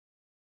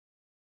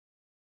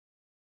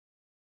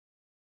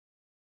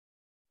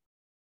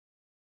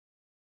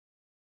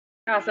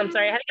Awesome.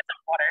 Sorry, I had to get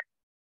some water.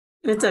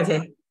 It's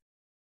okay.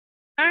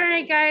 All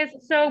right, guys.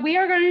 So we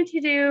are going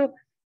to do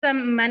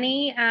some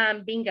money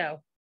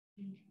bingo.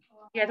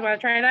 You guys want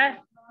to try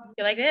that?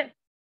 You like it?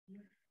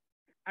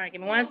 All right,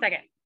 give me 1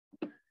 second.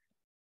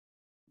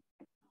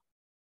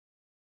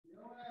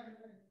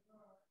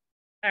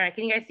 All right,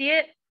 can you guys see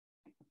it?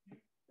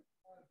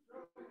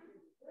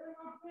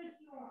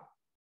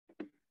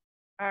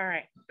 All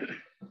right.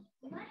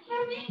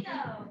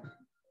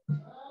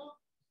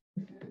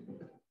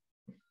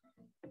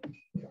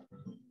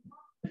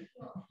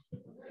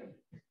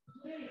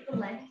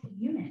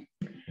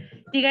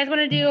 Do you guys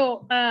want to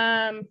do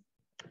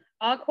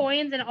all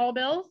coins and all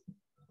bills?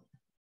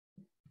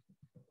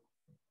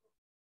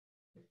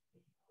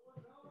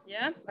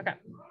 Yeah, okay.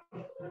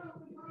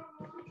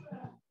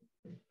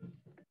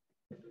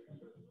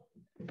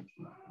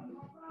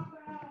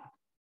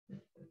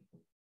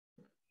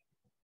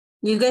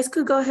 You guys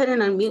could go ahead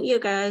and unmute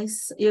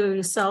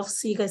yourself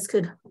so you guys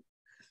could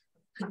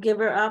give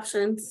her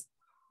options.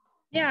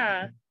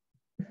 Yeah.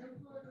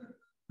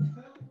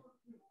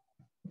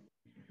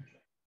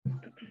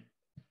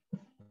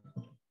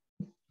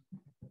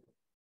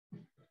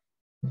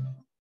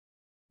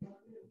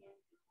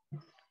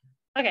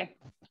 Okay.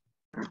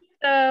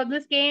 So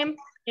this game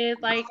is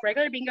like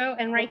regular bingo,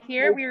 and right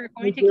here we are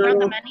going to count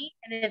the money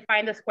and then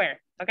find the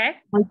square. Okay.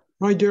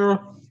 Hi,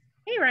 Darrah.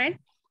 Hey, Ryan.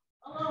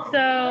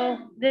 So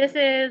this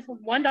is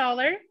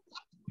 $1,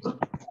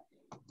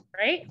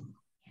 right?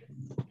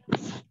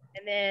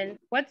 And then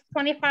what's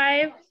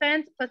 25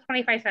 cents plus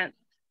 25 cents?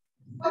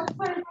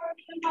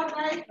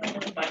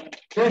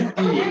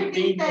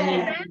 50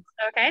 cents.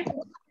 Okay.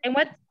 And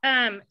what's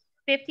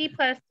 50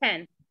 plus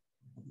 10?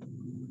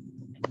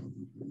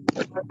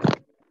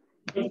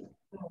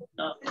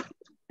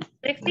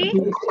 60?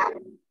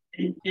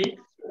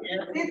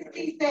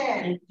 60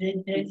 cents.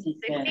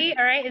 60.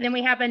 All right. And then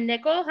we have a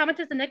nickel. How much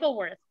is the nickel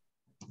worth?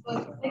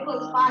 Well, nickel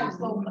is 5,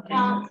 so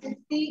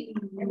 60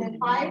 and then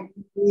 5.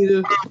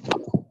 So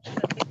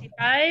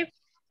 65.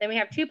 Then we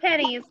have 2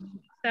 pennies.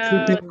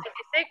 So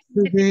 56,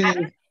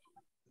 67.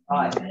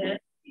 All right.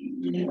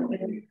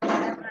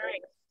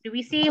 Do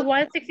we see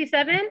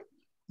 167?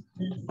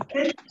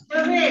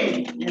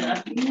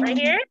 Right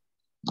here?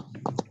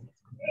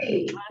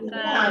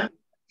 Awesome.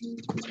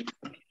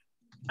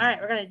 All right,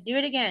 we're gonna do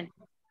it again.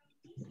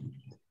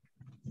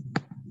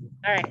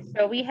 All right,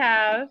 so we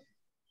have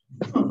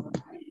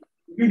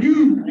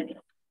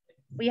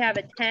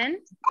a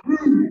 10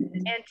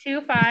 and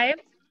 2 5s.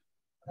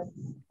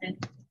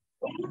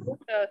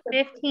 So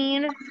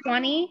 15,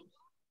 20,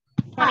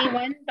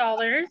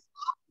 $21.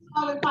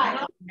 I'm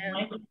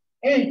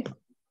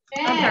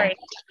sorry.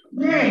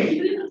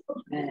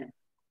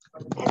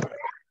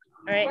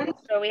 All right,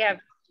 so we have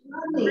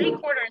 3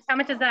 quarters. How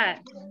much is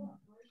that?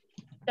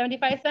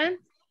 75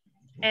 cents.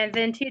 And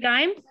then 2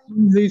 dimes.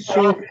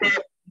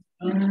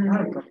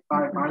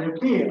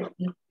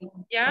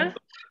 Yeah.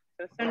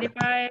 So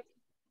 75.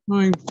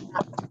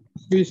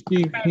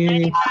 50.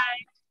 $1.03.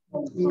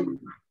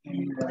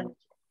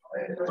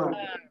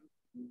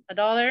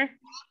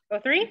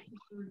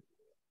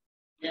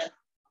 Yeah.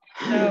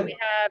 So we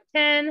have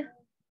 10,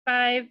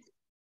 5,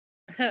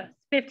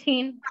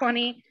 15,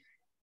 20,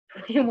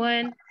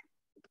 21,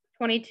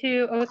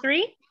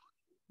 22.03.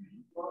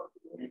 All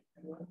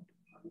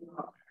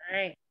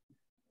right.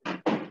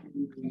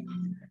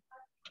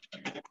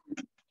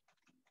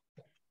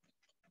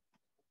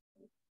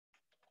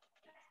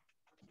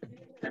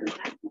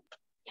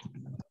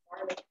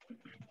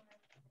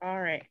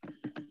 All right.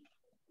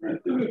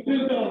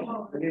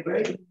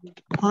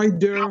 Hi,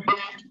 Darrah.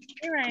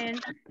 Hey, Ryan.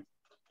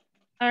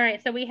 All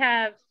right, so we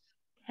have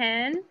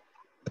 10,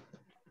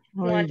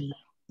 20,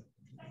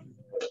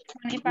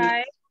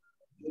 25.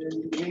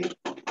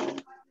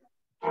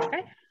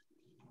 Okay.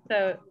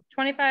 So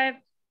 25,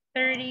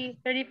 30,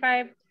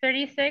 35,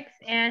 36.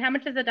 And how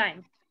much is a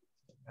dime?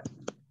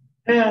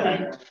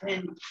 10.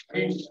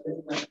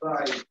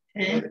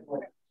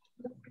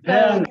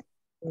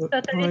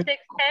 So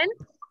 36, 10.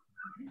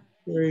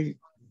 Great.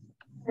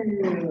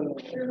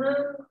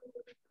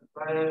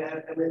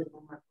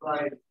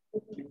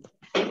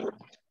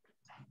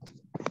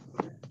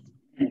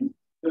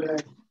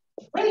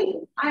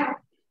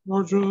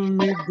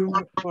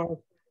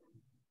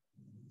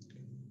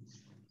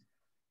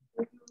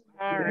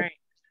 All right.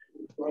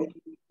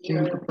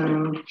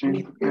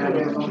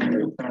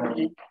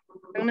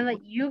 I'm gonna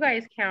let you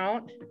guys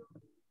count.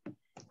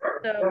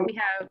 So we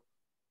have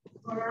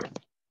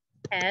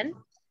 10.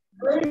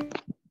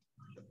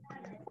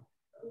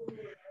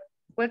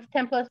 What's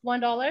 10 plus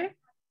 $1?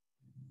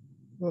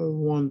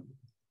 1.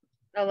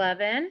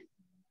 11.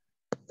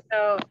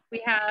 So we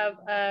have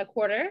a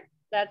quarter.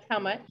 That's how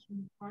much?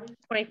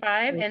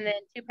 25. And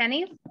then 2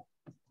 pennies.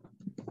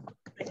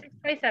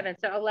 27.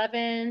 So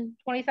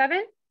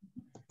 11.27.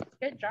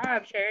 Good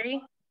job,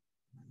 Sherry.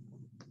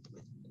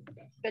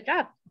 Good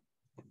job.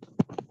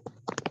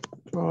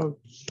 Oh,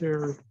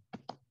 Sherry.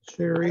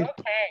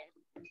 Okay.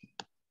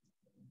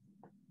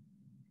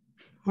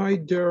 Hi,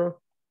 Darrah.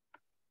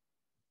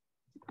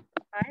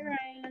 Hi,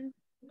 Ryan.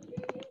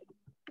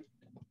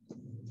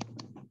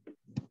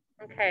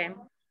 Okay.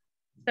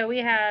 So we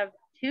have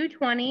 2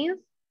 20s.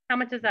 How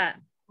much is that?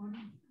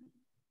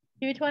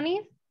 2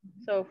 20s.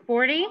 So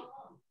 40.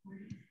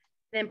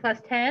 Then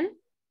plus 10.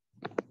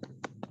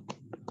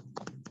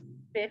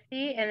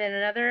 50. And then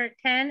another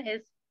 10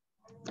 is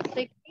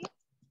 60.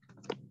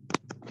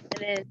 And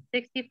then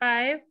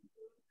 65.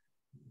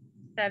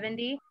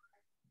 70.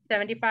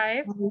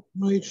 75.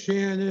 Hi,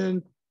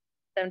 Shannon.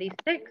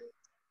 76.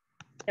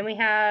 Then we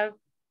have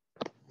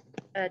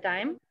a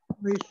dime.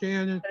 Hi,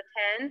 Shannon. So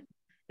 10.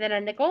 Then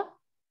a nickel.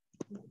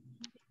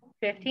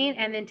 15.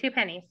 And then 2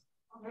 pennies.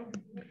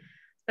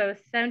 So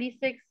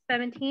 76,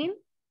 17.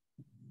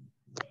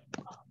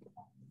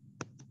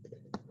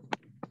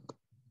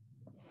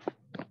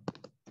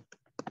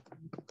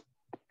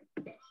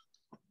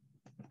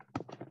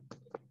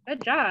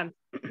 Good job.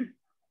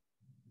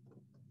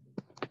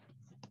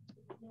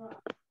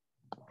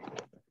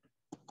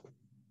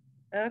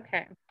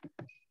 Okay.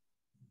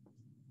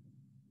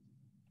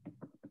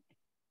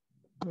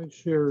 Hi,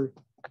 Sherry.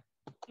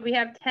 We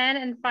have 10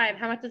 and 5.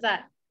 How much is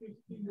that?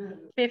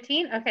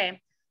 15?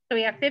 Okay. So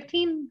we have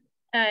 15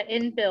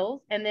 in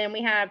bills, and then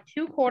we have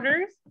 2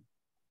 quarters.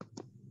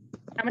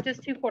 How much is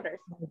 2 quarters?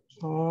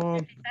 Tom.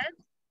 50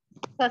 cents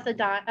plus a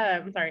dime,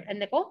 I'm sorry, a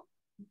nickel.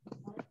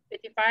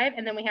 55,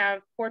 and then we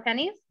have 4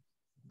 pennies.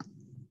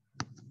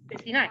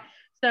 59.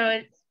 So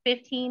it's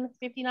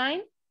 15.59.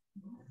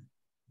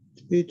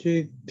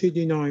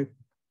 59.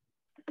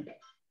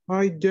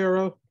 Hi,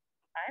 Darrah.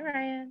 Hi,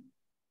 Ryan.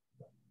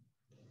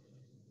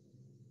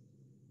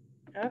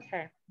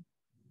 Okay.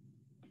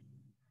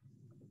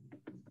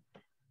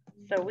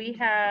 So we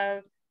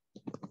have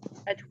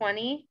a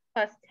 20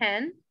 plus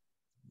 10,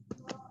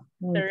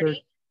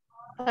 30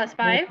 plus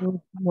 5,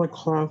 My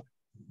class.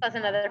 plus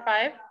another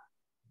 5,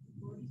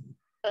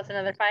 plus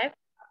another 5.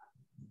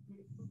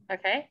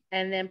 Okay,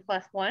 and then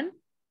plus 1.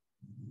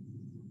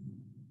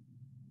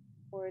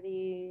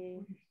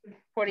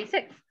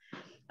 46.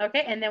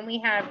 Okay, and then we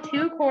have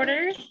 2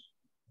 quarters,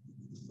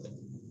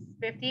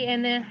 50,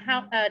 and then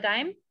how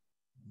dime,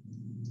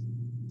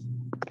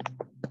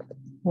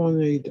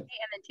 180. and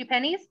then 2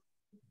 pennies,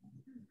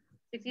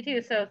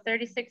 62. So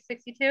 36,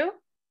 62.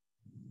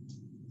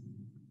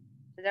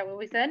 Is that what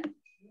we said?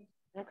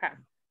 Okay.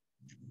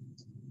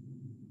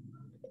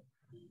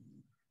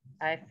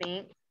 I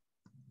think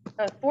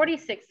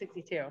 46,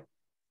 62.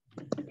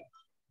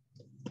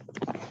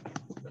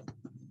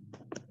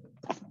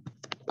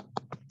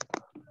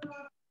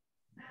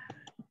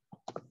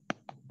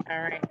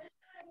 All right.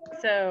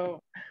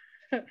 So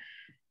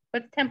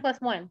what's 10 plus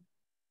 1?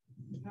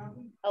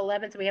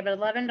 11. So we have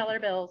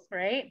 $11 bills,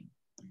 right?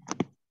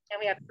 And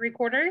we have 3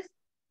 quarters,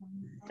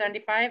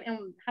 75.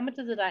 And how much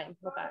is a dime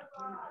with that?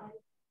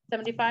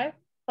 75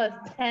 plus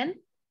 10.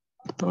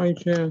 Hi,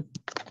 Jan.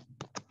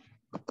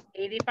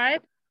 85.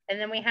 And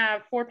then we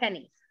have 4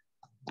 pennies.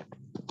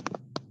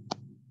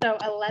 So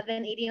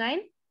 11.89.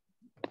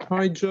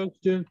 Hi,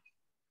 Justin.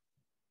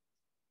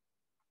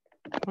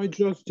 Hi,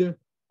 Justin.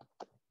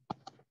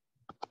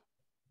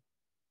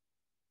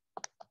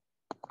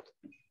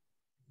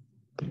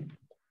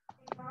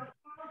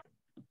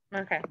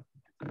 Okay.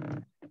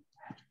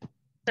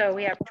 So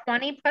we have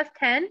 20 plus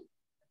 10,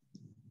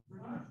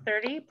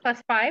 30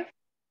 plus 5,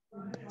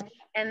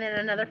 and then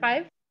another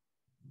 5.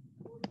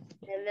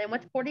 And then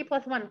what's 40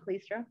 plus 1,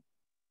 please, Joe?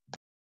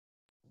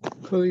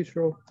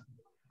 Kalisho.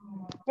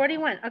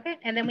 41. Okay.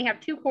 And then we have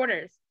 2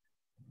 quarters.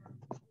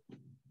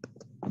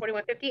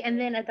 41.50, and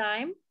then a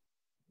dime.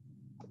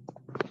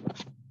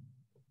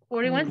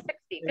 41.60.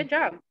 Good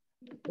job.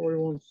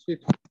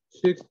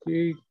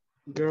 41.68.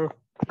 Darrah.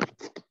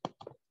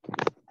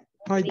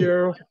 Hi,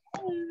 Darrah.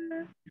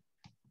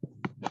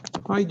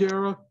 Hi,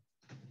 Darrah.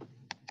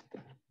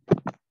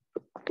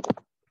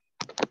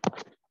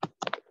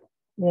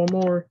 One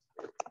more.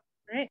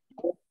 All right.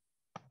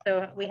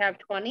 So we have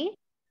 20,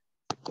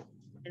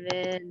 and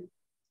then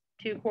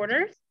 2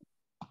 quarters.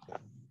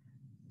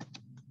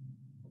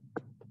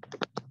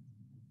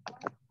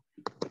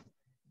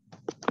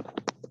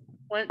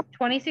 One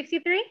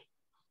 20.63.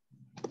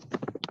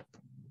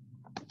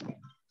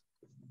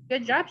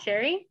 Good job,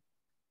 Sherry.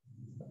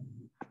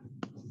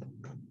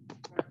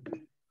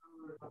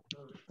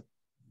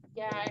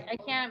 Yeah, I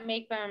can't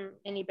make them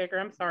any bigger.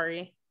 I'm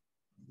sorry.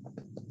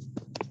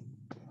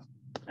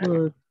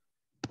 Okay.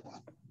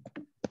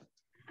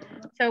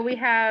 So we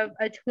have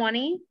a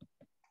 20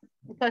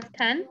 plus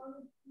 10,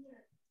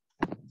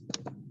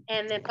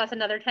 and then plus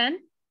another 10.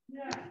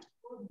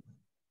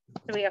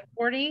 So we have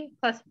 40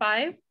 plus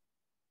 5,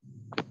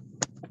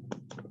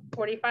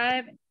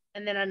 45,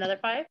 and then another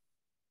 5.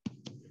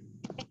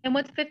 And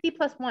what's 50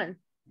 plus 1?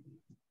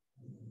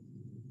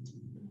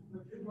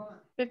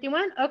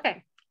 51?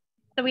 Okay.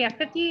 So we have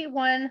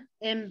 51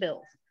 in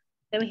bills.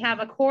 Then we have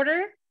a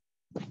quarter.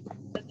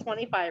 That's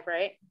 25,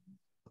 right?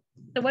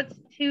 So what's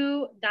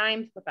 2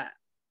 dimes with that?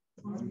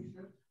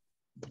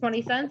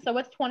 20 cents. So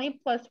what's 20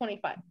 plus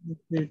 25?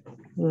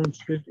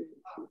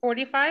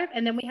 45.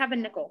 And then we have a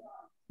nickel.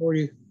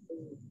 40.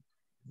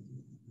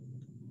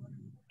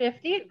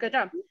 50. Good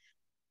job.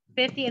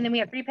 50. And then we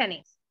have 3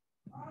 pennies.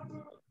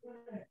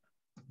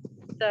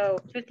 So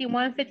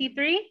 51,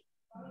 53.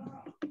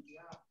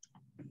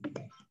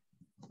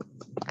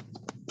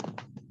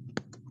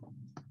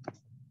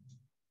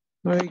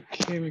 Hi,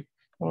 Kimmy.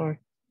 Hi.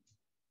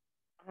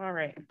 All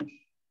right.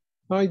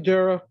 Hi,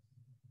 Darrah.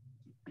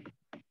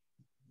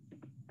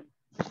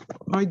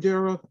 Hi,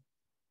 Darrah.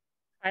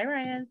 Hi,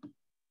 Ryan.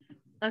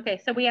 Okay,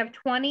 so we have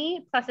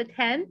 20 plus a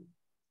 10,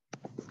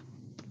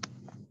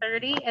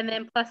 30, and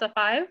then plus a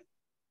 5.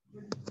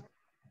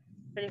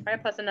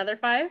 35 plus another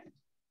 5.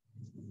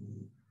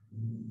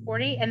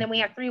 40, and then we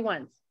have 3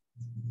 ones.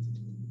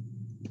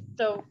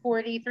 So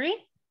 43.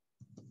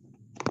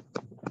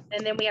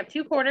 And then we have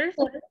 2 quarters.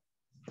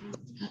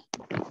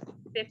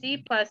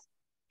 50 plus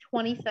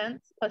 20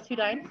 cents plus 2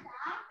 dimes.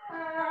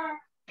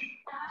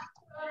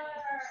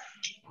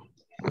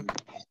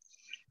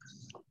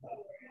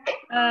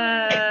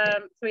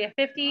 So we have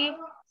 50,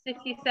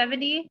 60,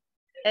 70,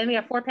 and we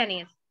have 4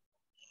 pennies.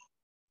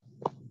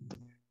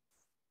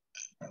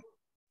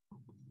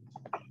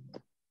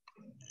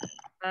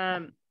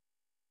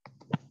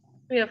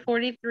 We have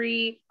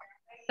 43,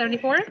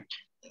 74.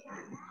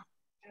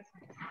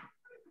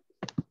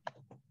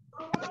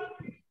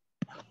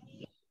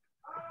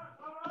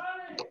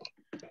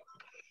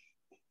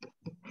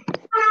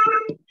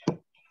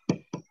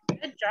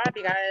 Good job,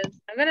 you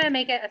guys. I'm gonna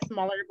make it a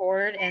smaller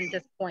board and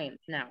just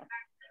points now.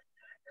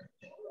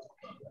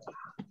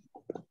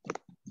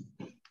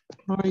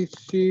 Hi,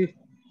 C.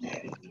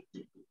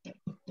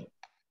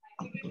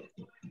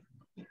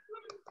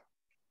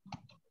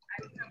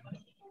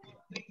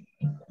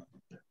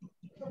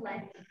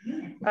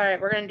 All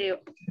right, we're gonna do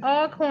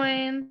all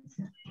coins.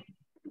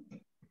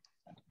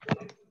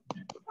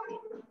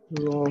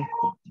 Hello.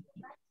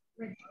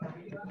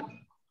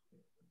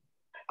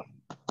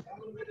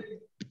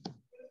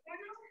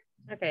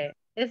 Okay,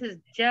 this is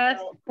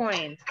just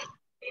coins.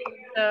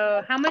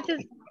 So how much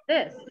is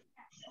this?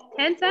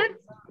 10 cents?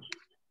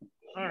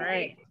 All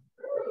right.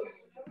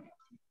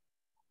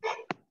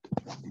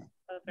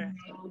 Okay.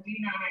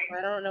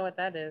 I don't know what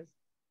that is.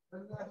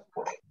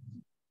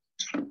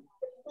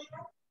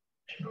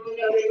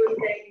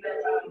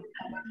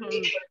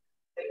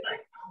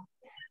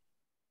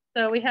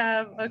 So we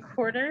have a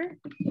quarter,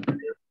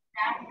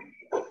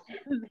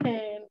 and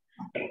then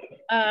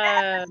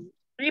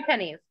 3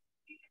 pennies.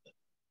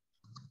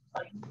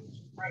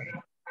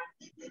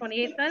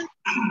 28 cents.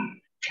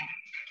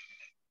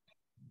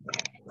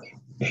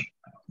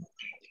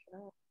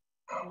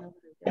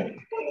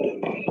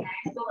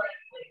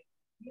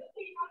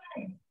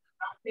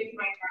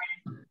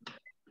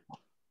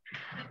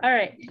 All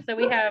right, so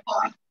we have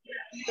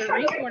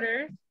 3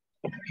 quarters.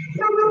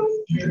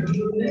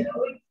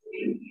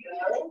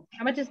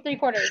 How much is 3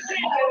 quarters?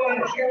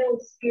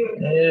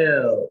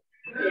 Ew.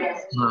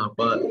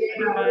 But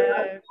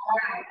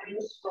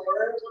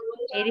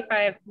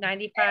 85,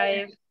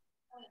 95,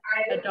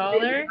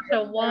 $1.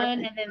 So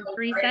 1 and then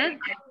 3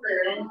 cents.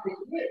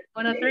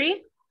 103.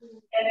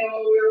 And then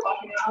when we were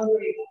walking out,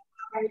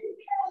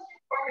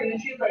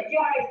 and she was like,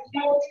 yeah,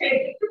 no,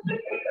 take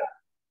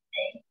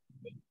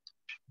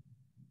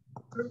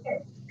I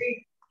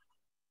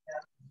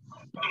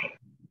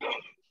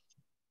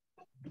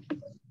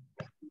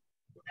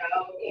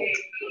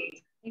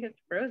think it's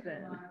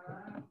frozen.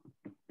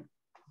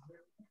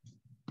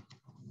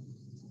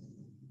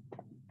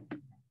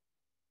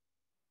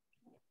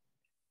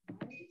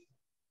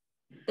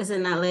 Is it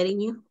not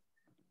letting you?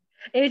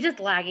 It was just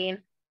lagging.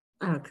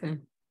 Okay.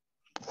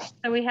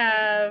 So we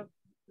have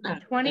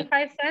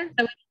 25 cents.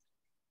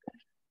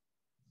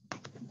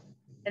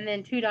 And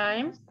then 2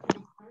 dimes.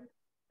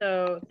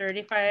 So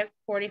 35,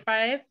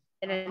 45,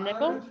 and a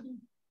nickel.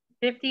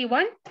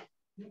 51.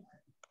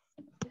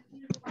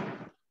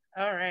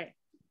 All right.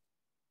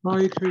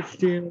 Hi,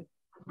 Christine.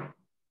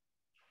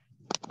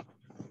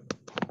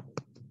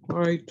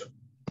 Hi.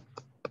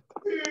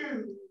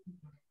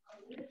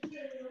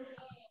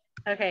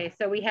 Okay,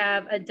 so we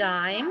have a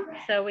dime.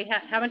 So we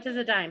have, how much is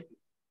a dime?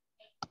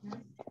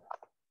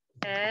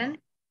 10.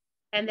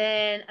 And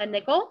then a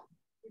nickel.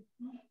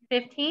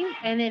 15.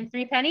 And then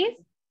 3 pennies.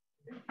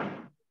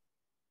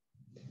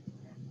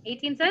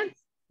 18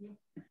 cents.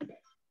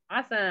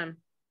 Awesome.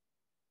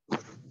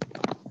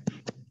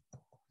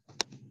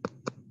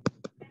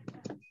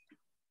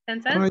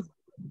 10 cents.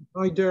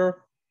 Hi, Darrah.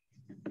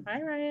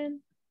 Hi,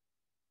 Ryan.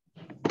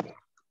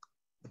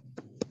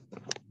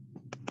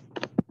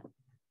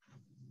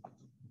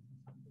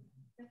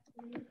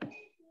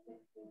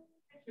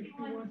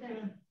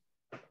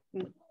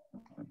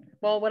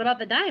 Well, what about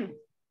the dime?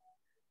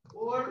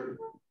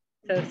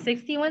 So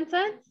 61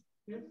 cents?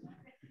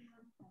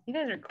 You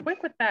guys are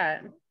quick with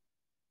that.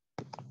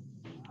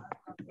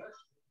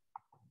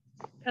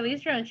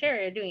 Alicia and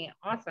Sherry are doing it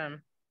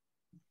awesome.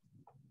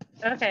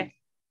 Okay.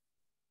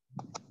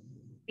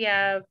 We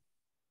have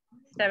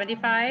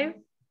 75,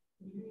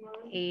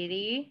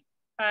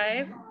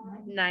 85,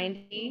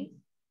 90,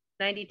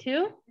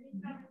 92.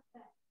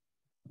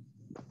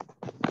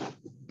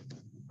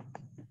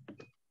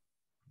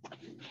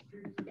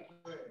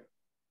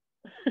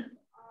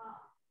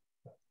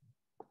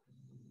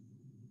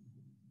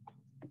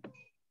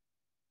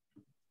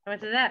 How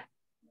much is that?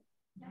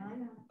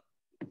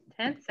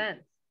 10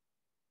 cents.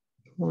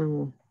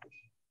 21.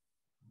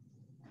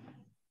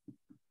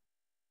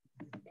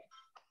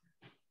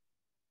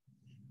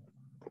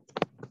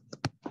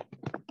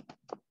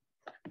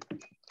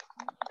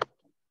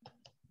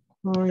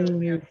 So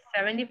we have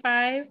I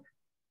 75,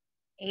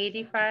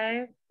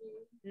 85,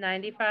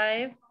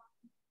 95.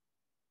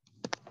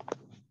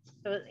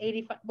 So it's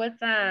 85.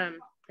 What's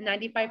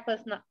 95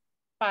 plus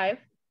 5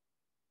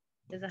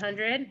 is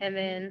 100, and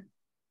then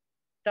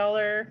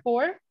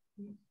 $4.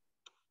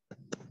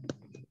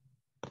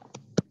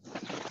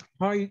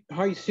 Hi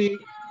C.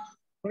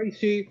 Hi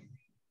C.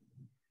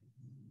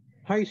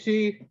 Hi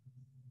C.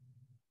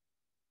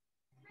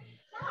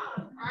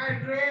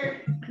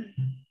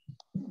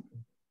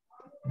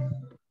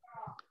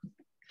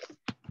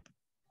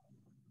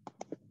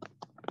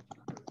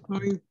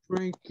 Hi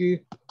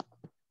Frankie.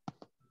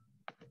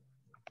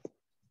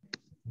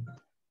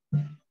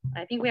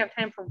 I think we have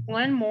time for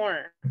one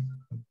more.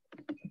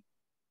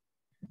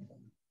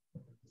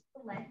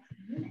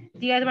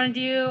 Do you guys want to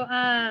do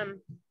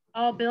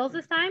all bills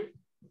this time?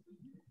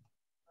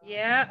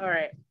 Yeah, all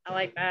right. I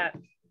like that.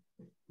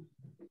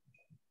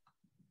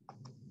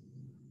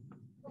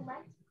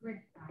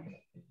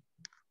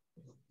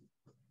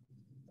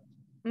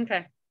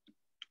 Okay.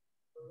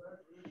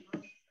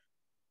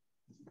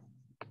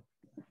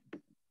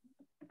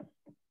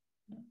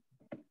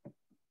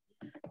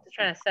 Just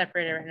trying to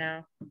separate it right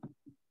now.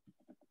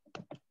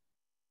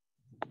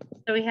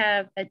 So we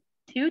have a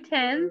 2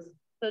 10s,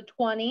 so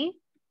 20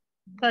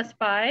 plus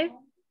 5,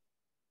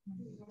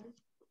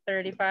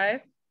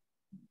 35.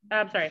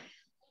 I'm sorry.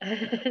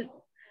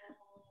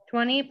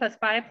 20 plus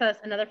 5 plus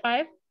another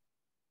 5,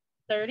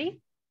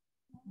 30,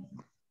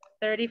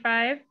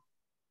 35.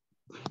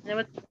 And then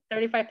what's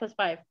 35 plus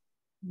 5?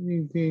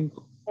 Anything.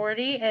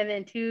 40, and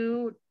then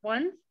 2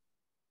 1s,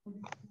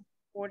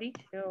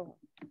 42.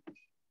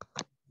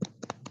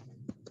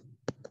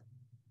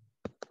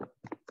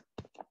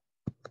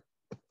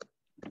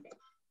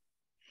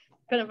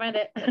 Couldn't find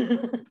it.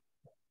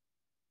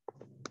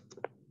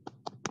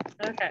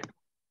 Okay.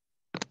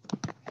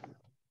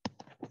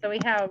 So we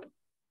have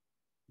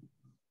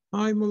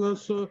Hi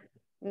Melissa.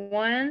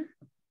 1,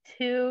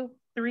 2,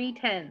 3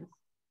 10s.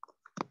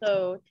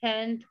 So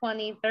 10,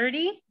 20,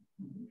 30.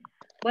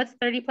 What's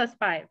 30 plus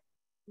 5?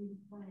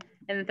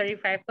 And then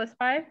 35 plus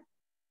 5?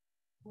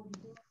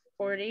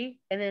 40.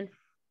 And then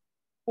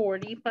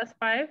 40 plus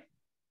 5?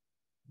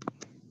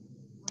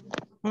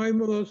 Hi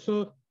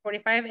Melissa.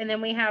 45. And then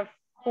we have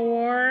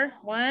 4,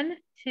 1,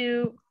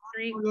 2,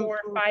 3, 4,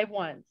 5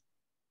 ones.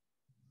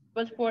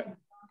 What's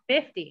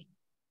 50?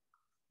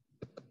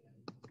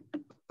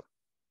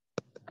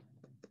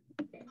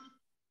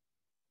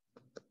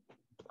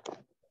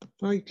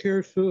 Hi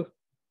Kirsten.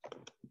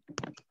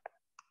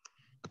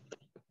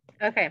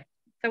 Okay.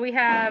 So we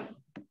have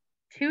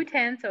 2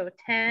 10s, so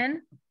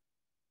 10,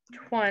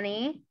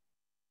 20,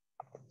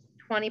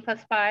 20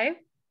 plus 5.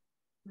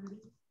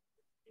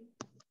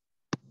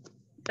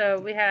 So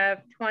we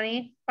have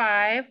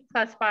 25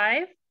 plus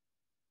 5,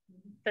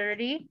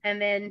 30,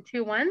 and then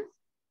 2 1s,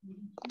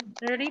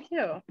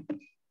 32.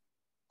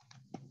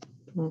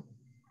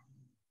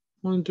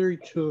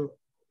 132.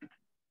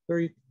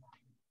 30.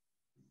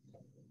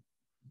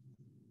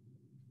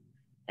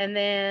 And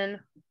then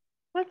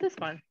what's this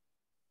one?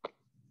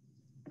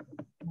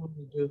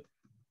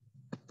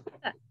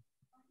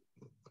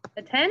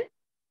 A 10?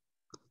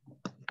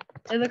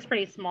 It looks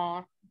pretty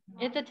small.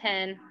 It's a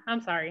 10.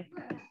 I'm sorry.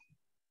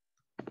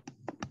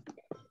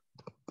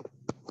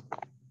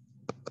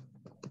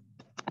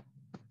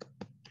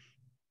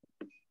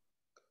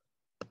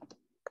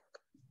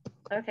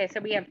 Okay, so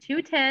we have 2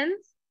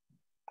 10s.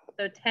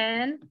 So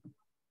 10,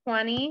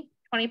 20,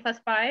 20 plus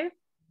 5,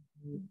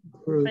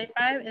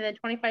 25, and then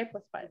 25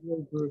 plus 5.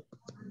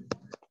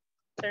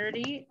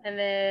 30, and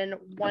then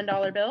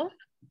 $1 bill.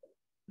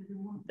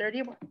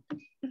 31.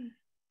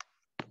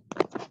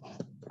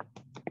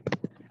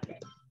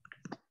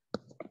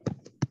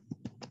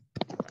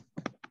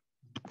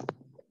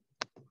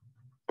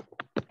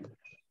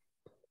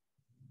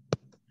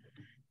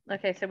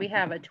 Okay, so we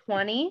have a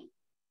 20.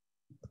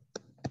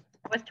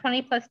 What's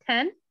 20 plus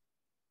 10?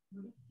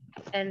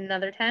 And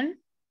another 10.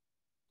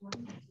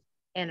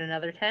 And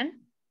another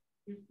 10.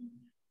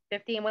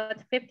 50. And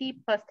what's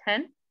 50 plus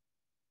 10?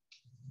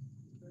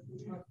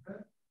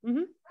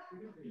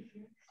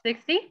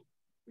 60.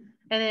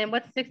 And then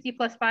what's 60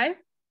 plus 5?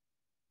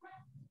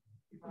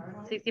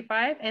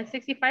 65. And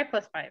 65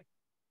 plus 5?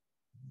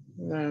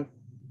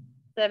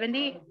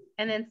 70.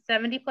 And then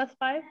 70 plus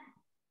 5?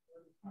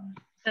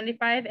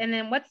 75. And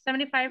then what's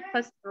 75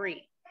 plus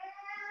 3?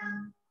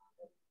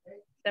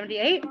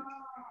 78.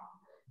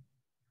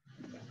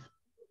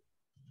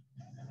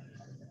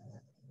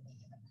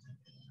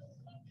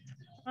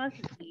 Oh, this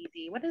is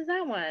easy. What is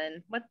that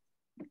one? What's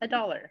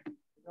 $1?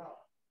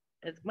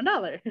 It's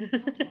 $1.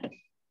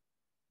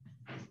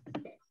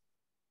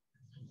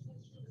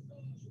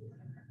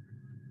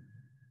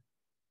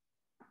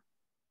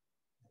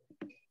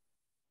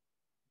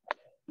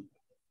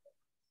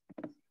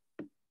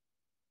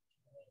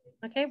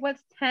 Okay,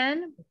 what's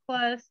 10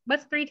 plus,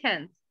 what's 3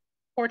 tens?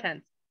 4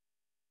 tens.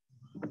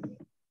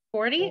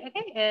 40,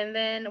 okay, and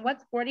then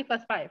what's 40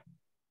 plus 5?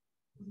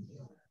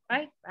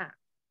 5? Ah.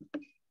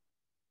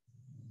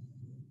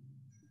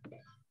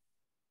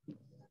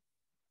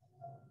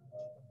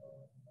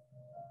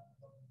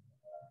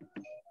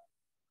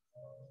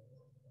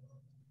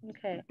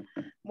 Okay,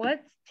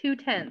 what's 2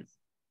 tens?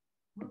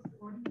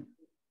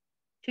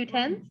 2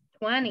 tens?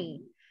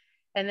 20.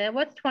 And then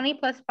what's 20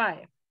 plus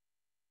 5?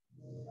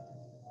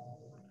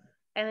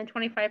 And then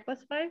 25 plus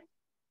 5?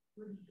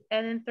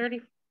 And then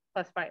 30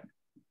 plus 5?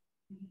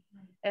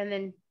 And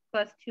then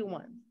plus 2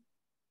 ones.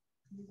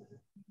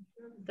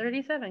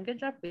 37. Good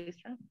job,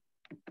 Lisa.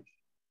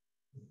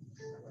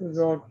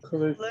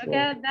 Look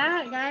at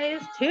that,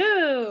 guys.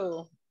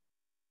 2.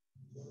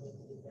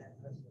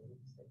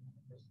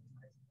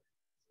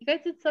 You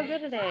guys did so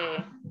good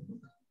today.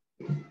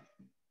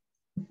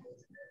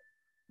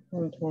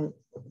 120.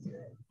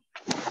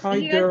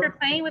 Thank you guys for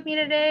playing with me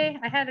today.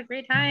 I had a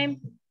great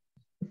time.